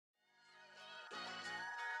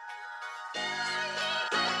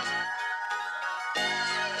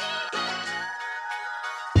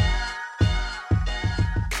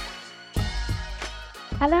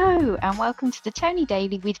Hello, and welcome to the Tony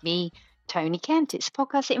Daily with me, Tony Kent. It's a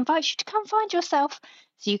podcast that invites you to come find yourself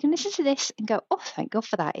so you can listen to this and go, oh, thank God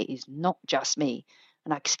for that. It is not just me.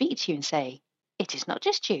 And I can speak to you and say, it is not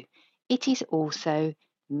just you, it is also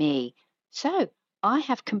me. So I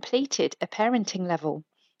have completed a parenting level.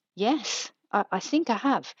 Yes, I think I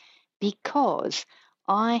have, because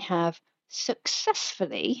I have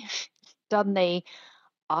successfully done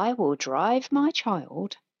I will drive my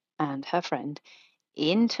child and her friend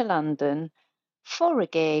into London for a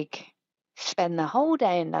gig, spend the whole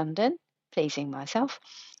day in London, pleasing myself,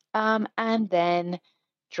 and then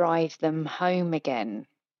drive them home again,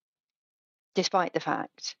 despite the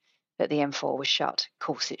fact that the M4 was shut. Of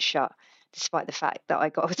course, it's shut, despite the fact that I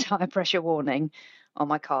got a tyre pressure warning on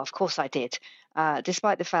my car. Of course, I did.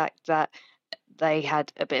 Despite the fact that they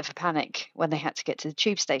had a bit of a panic when they had to get to the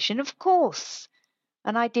tube station. Of course.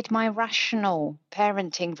 And I did my rational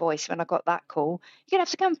parenting voice when I got that call. You're going to have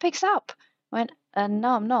to come and pick us up. I went, no,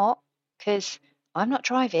 I'm not, because I'm not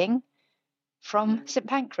driving from St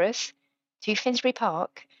Pancras to Finsbury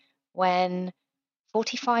Park when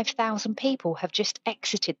 45,000 people have just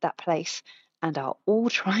exited that place and are all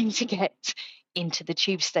trying to get into the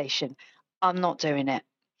tube station. I'm not doing it.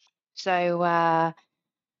 So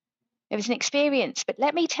it was an experience, but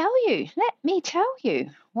let me tell you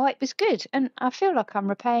why it was good. And I feel like I'm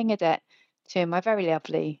repaying a debt to my very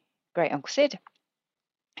lovely great uncle Sid,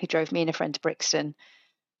 who drove me and a friend to Brixton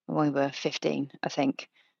when we were 15, I think,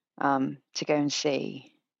 to go and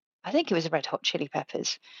see, I think it was the Red Hot Chili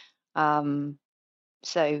Peppers.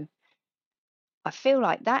 So I feel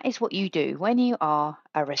like that is what you do when you are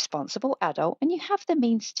a responsible adult and you have the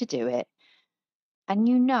means to do it. And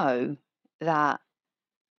you know that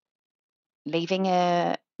leaving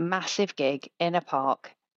a massive gig in a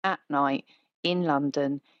park at night in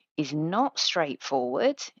London is not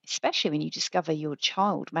straightforward, especially when you discover your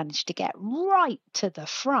child managed to get right to the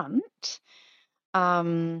front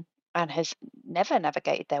and has never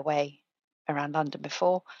navigated their way around London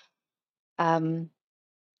before.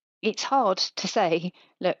 It's hard to say,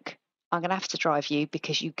 look, I'm going to have to drive you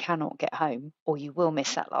because you cannot get home or you will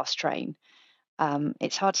miss that last train.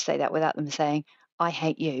 It's hard to say that without them saying, I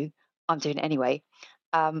hate you, I'm doing it anyway.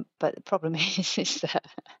 But the problem is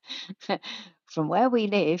that from where we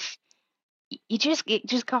live, it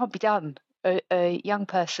just can't be done. A young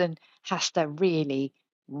person has to really,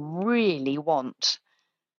 really want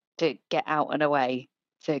to get out and away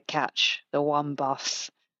to catch the one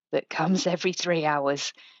bus that comes every 3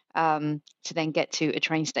 hours, to then get to a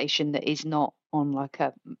train station that is not on like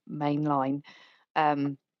a main line.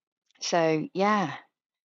 So yeah,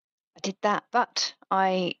 I did that, but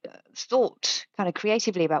I thought kind of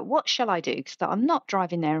creatively about what shall I do, because I'm not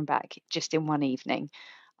driving there and back just in one evening.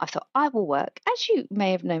 I thought I will work, as you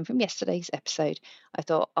may have known from yesterday's episode. I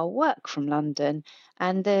thought I'll work from London,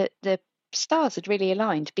 and the stars had really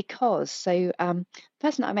aligned because the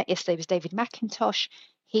person that I met yesterday was David McIntosh.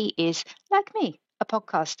 He is, like me, a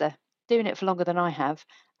podcaster, doing it for longer than I have,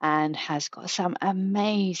 and has got some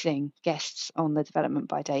amazing guests on the Development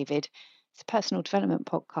by David. It's a personal development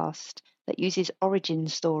podcast that uses origin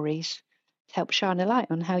stories to help shine a light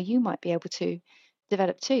on how you might be able to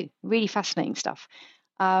develop too. Really fascinating stuff.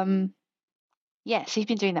 So he's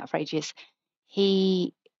been doing that for ages.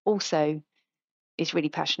 He also is really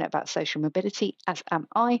passionate about social mobility, as am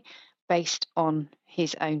I, based on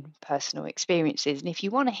his own personal experiences. And if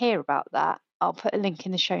you want to hear about that, I'll put a link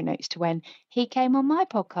in the show notes to when he came on my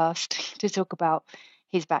podcast to talk about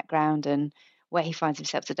his background and where he finds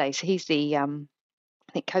himself today. So he's the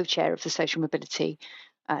I think co-chair of the Social Mobility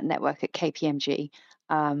Network at KPMG,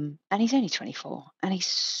 and he's only 24, and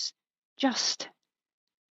he's just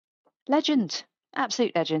legend,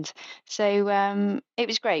 absolute legend. So it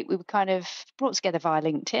was great. We were kind of brought together via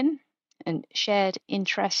LinkedIn and shared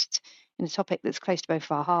interest in a topic that's close to both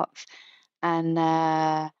of our hearts. And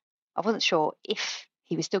I wasn't sure if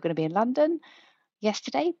he was still going to be in London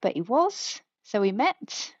yesterday, but he was. So we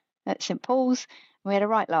met at St Paul's. And we had a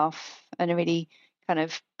right laugh and a really kind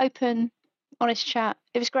of open, honest chat.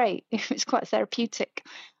 It was great. It was quite therapeutic.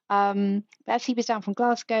 But as he was down from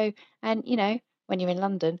Glasgow, and when you're in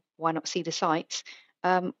London, why not see the sights?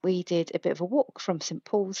 We did a bit of a walk from St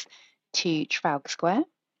Paul's to Trafalgar Square,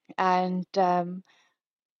 and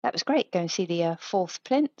that was great. Go and see the fourth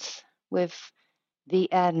plinth with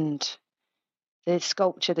the end, the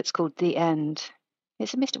sculpture that's called The End.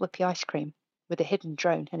 It's a Mr. Whippy ice cream with a hidden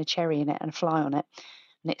drone and a cherry in it and a fly on it,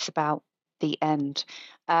 and it's about the end.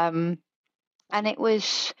 And it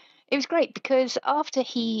was great because after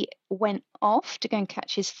he went off to go and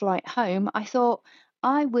catch his flight home, I thought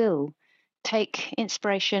I will take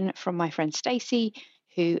inspiration from my friend Stacey,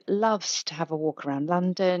 who loves to have a walk around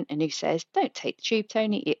London and who says, don't take the tube,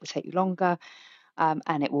 Tony, it will take you longer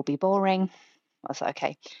and it will be boring. I was like,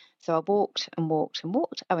 okay. So I walked and walked and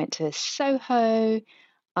walked. I went to Soho.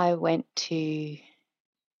 I went to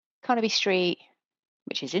Carnaby Street,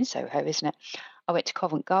 which is in Soho, isn't it? I went to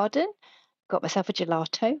Covent Garden, got myself a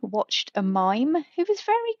gelato, watched a mime who was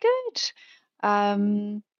very good,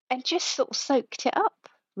 and just sort of soaked it up,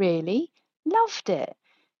 really. Loved it.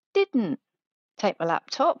 Didn't take my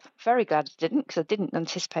laptop. Very glad I didn't, because I didn't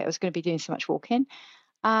anticipate I was going to be doing so much walking.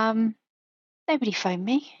 Nobody phoned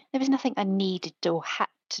me. There was nothing I needed or had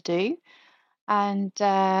to do. And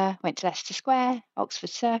went to Leicester Square, Oxford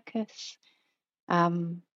Circus.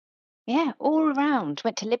 Yeah, all around.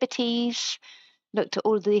 Went to Liberties, looked at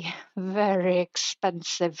all the very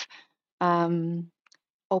expensive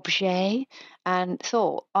objets, and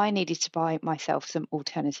thought I needed to buy myself some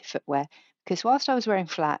alternative footwear, because whilst I was wearing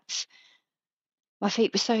flats, my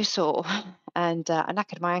feet were so sore, and I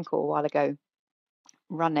knackered my ankle a while ago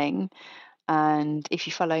running. And if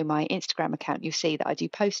you follow my Instagram account, you'll see that I do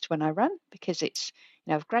post when I run, because it's,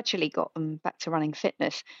 I've gradually gotten back to running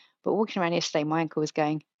fitness. But walking around yesterday, my ankle was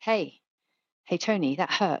going, hey, Tony,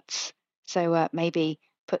 that hurts. So maybe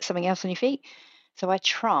put something else on your feet. So I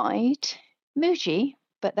tried Muji,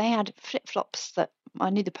 but they had flip-flops that I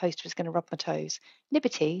knew the post was going to rub my toes.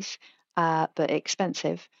 Liberties, but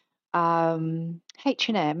expensive.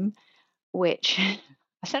 H&M, which I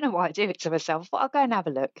don't know why I do it to myself, but I'll go and have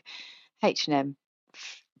a look. H&M,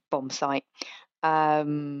 bomb site.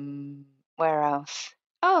 Where else?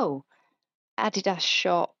 Oh, Adidas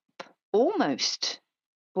shop. Almost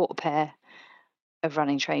bought a pair of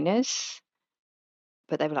running trainers,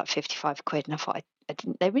 but they were like 55 quid. And I thought I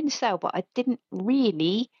didn't, they were in sale, but I didn't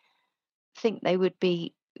really think they would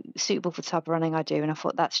be suitable for the type of running I do. And I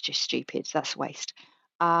thought, that's just stupid. That's a waste.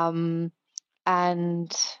 And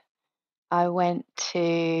I went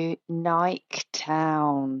to Nike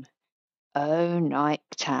Town. Oh, Nike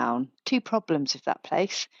Town. Two problems with that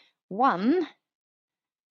place. One,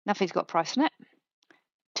 nothing's got a price on it.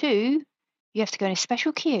 Two, you have to go in a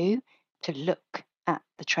special queue to look at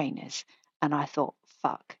the trainers. And I thought,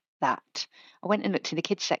 fuck that. I went and looked in the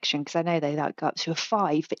kids section, because I know they like go up to a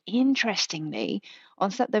 5. But interestingly,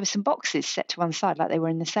 there were some boxes set to one side like they were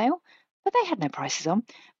in the sale, but they had no prices on.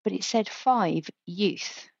 But it said 5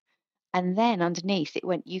 youth. And then underneath it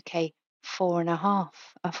went UK 4.5.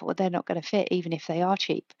 I thought, well, they're not going to fit even if they are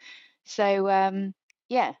cheap. So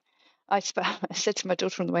yeah, I said to my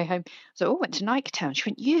daughter on the way home, so I went to Nike Town. She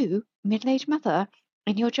went, you, middle-aged mother,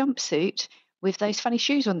 in your jumpsuit with those funny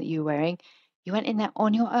shoes on that you were wearing, you went in there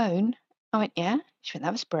on your own? I went, yeah. She went,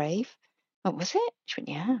 that was brave. I went, was it? She went,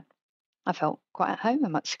 yeah. I felt quite at home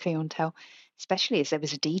amongst the clientele, especially as there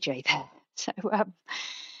was a DJ there. So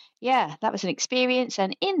yeah, that was an experience.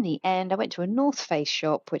 And in the end, I went to a North Face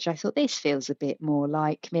shop, which I thought, this feels a bit more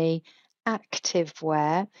like me, active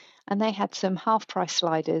wear. And they had some half price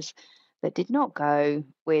sliders that did not go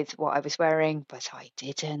with what I was wearing, but I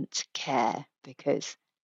didn't care, because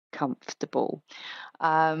comfortable. So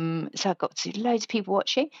I got to loads of people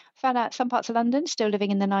watching. Found out some parts of London still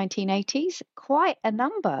living in the 1980s. Quite a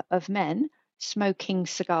number of men smoking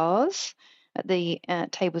cigars at the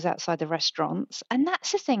tables outside the restaurants. And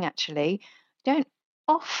that's the thing, actually. Don't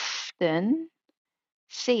often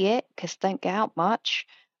see it, because don't get out much.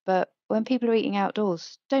 But when people are eating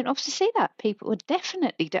outdoors, don't often see that. People would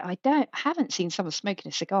definitely do. Haven't seen someone smoking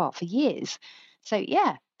a cigar for years. So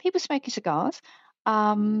yeah, people smoking cigars.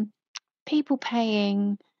 People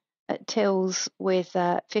paying at tills with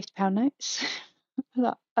 £50 notes.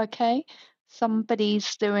 Okay,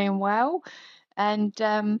 somebody's doing well. And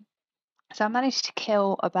so I managed to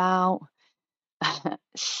kill about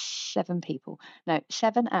 7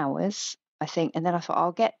 hours, I think. And then I thought,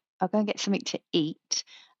 I'll go and get something to eat.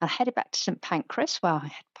 I headed back to St Pancras, where I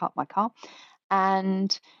had parked my car.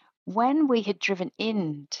 And when we had driven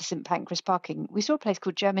in to St Pancras parking, we saw a place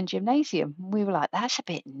called German Gymnasium. We were like, that's a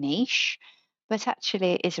bit niche, but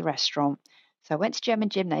actually it is a restaurant. So I went to German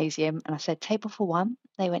Gymnasium and I said, table for one.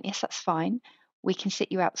 They went, yes, that's fine. We can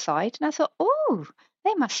sit you outside. And I thought, oh,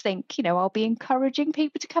 they must think, I'll be encouraging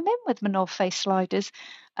people to come in with my North Face sliders.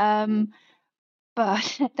 But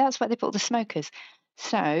that's where they put all the smokers.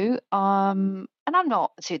 So, and I'm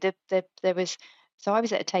not, so there was, so I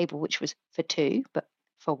was at a table which was for 2, but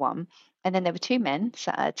for 1. And then there were 2 men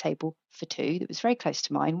sat at a table for 2 that was very close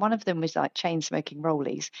to mine. One of them was like chain smoking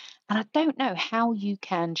rollies. And I don't know how you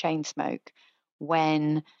can chain smoke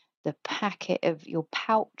when the packet of your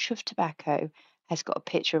pouch of tobacco has got a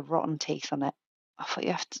picture of rotten teeth on it. I thought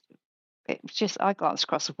you have to, it was just, I glanced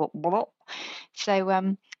across and thought, what?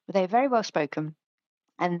 So they're very well spoken.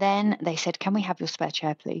 And then they said, "Can we have your spare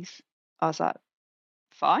chair, please?" I was like,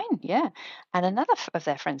 "Fine, yeah." And another of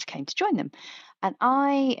their friends came to join them. And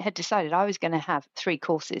I had decided I was going to have 3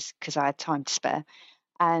 courses because I had time to spare.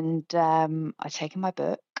 And I'd taken my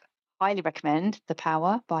book. Highly recommend The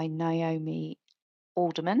Power by Naomi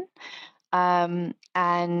Alderman. And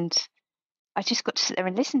I just got to sit there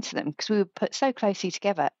and listen to them because we were put so closely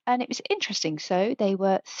together. And it was interesting. So they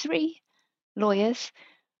were 3 lawyers,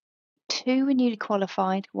 2 were newly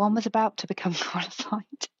qualified, 1 was about to become qualified.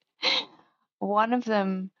 One of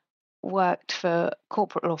them worked for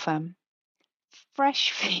corporate law firm,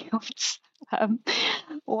 fresh fields.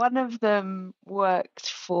 One of them worked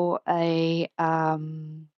for a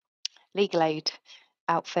legal aid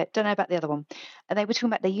outfit. Don't know about the other one. And they were talking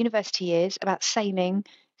about their university years, about sailing,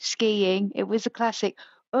 skiing. It was a classic.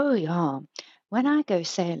 Oh yeah, when I go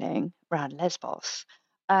sailing around Lesbos,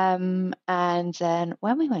 and then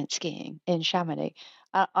when we went skiing in Chamonix,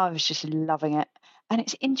 I was just loving it. And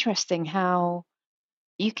it's interesting how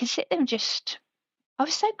you can sit there and just. I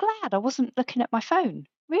was so glad I wasn't looking at my phone.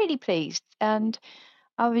 Really pleased, and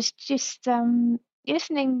I was just listening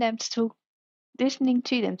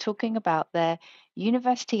to them talking about their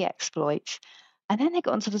university exploits. And then they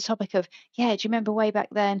got onto the topic of, yeah, do you remember way back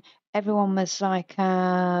then, everyone was like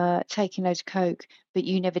taking loads of coke, but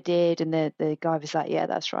you never did. And the guy was like, yeah,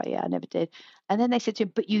 that's right. Yeah, I never did. And then they said to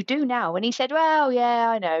him, but you do now. And he said, well, yeah,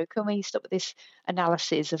 I know. Can we stop with this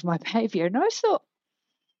analysis of my behavior? And I thought,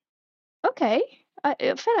 okay, I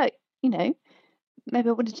feel like, maybe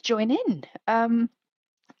I wanted to join in. And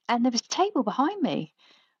there was a table behind me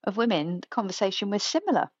of women. The conversation was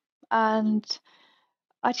similar. And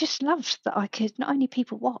I just loved that I could not only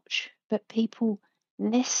people watch, but people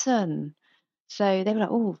listen. So they were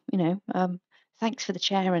like, oh, thanks for the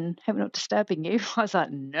chair and hope we're not disturbing you. I was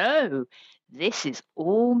like, no, this is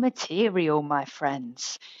all material, my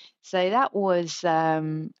friends. So that was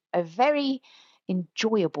a very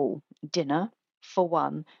enjoyable dinner for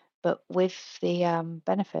one, but with the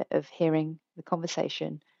benefit of hearing the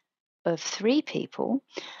conversation of 3 people.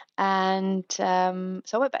 And so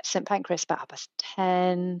I went back to St Pancras about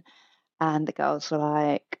 10:30, and the girls were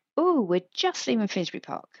like, "Oh, we're just leaving Finsbury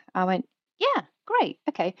Park." I went, "Yeah, great,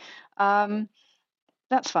 okay,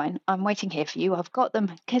 that's fine. I'm waiting here for you. I've got them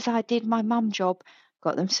because I did my mum job.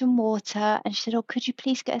 Got them some water." And she said, "Oh, could you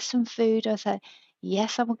please get us some food?" I said,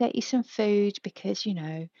 "Yes, I will get you some food because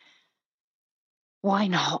why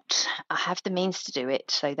not? I have the means to do it,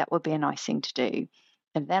 so that would be a nice thing to do."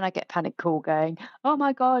 And then I get panic call going, "Oh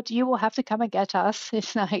my God, you will have to come and get us."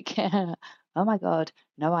 It's like, oh my God,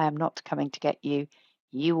 no, I am not coming to get you.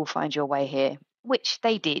 You will find your way here, which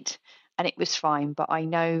they did, and it was fine. But I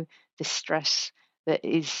know the stress that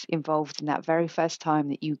is involved in that very first time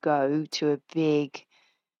that you go to a big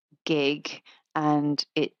gig and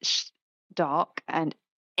it's dark and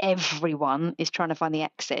everyone is trying to find the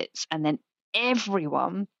exits, and then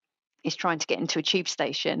everyone is trying to get into a tube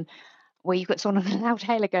station where you've got someone on a loud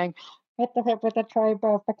hailer going, "What the heck with the train,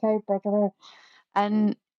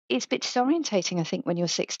 and it's a bit disorientating, I think, when you're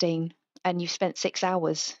 16 and you've spent 6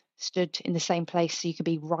 hours stood in the same place so you could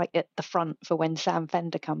be right at the front for when Sam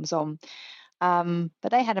Fender comes on.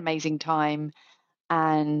 But they had an amazing time,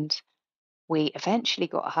 and we eventually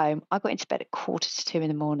got home. I got into bed at 1:45 in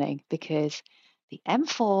the morning because the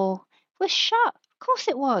M4 was shut. Of course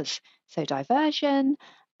it was. So diversion,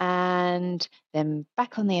 and then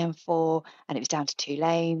back on the M4, and it was down to 2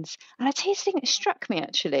 lanes. And I tell you the thing that struck me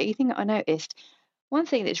actually, the thing that I noticed, one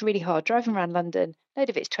thing that's really hard driving around London, a load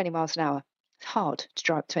of it's 20 miles an hour. It's hard to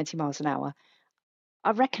drive 20 miles an hour.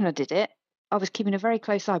 I reckon I did it. I was keeping a very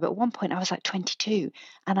close eye, but at one point I was like 22.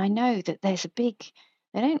 And I know that there's a big,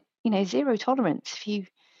 they don't, zero tolerance if you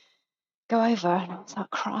go over. And I was like,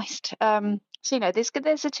 Christ. So,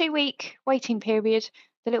 there's a 2-week waiting period,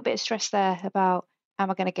 a little bit of stress there about,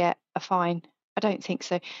 am I going to get a fine? I don't think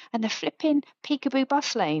so. And the flipping peekaboo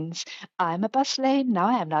bus lanes. I'm a bus lane. No,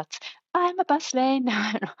 I am not. I'm a bus lane. No,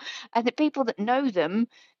 I'm not. And the people that know them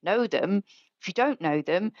know them. If you don't know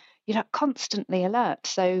them, you're not constantly alert.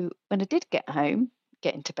 So when I did get home,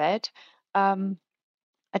 get into bed, I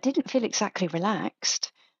didn't feel exactly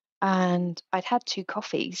relaxed. And I'd had 2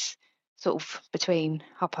 coffees sort of between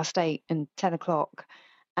 8:30 and 10 o'clock.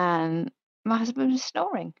 And my husband was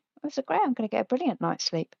snoring. I was like, great, I'm going to get a brilliant night's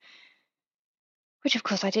sleep. Which, of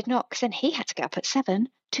course, I did not, because then he had to get up at 7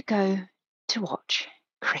 to go to watch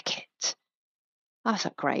cricket. I was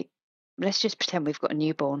like, great, let's just pretend we've got a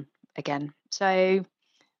newborn again. So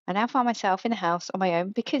I now find myself in the house on my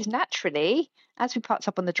own because naturally, as we parked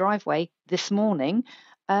up on the driveway this morning,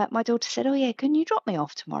 my daughter said, "Oh, yeah, can you drop me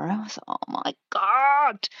off tomorrow?" I was like, oh my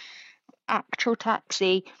God. actual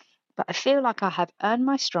taxi, but I feel like I have earned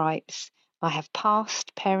my stripes. I have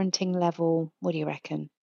passed parenting level. What do you reckon?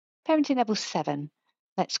 Parenting level 7.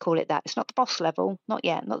 Let's call it that. It's not the boss level, not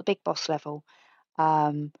yet, not the big boss level.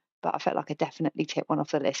 But I felt like I definitely ticked one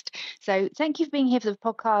off the list. So thank you for being here for the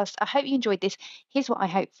podcast. I hope you enjoyed this. Here's what I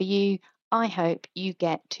hope for you. I hope you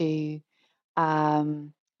get to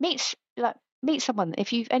meet someone.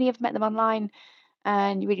 If you've only ever met them online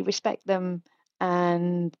and you really respect them,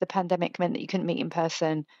 and the pandemic meant that you couldn't meet in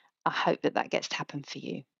person, I hope that gets to happen for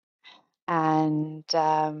you. And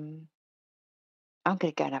I'm going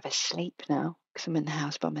to go and have a sleep now because I'm in the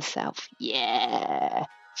house by myself. Yeah,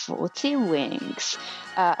 40 winks.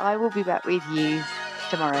 I will be back with you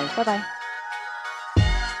tomorrow. Bye bye.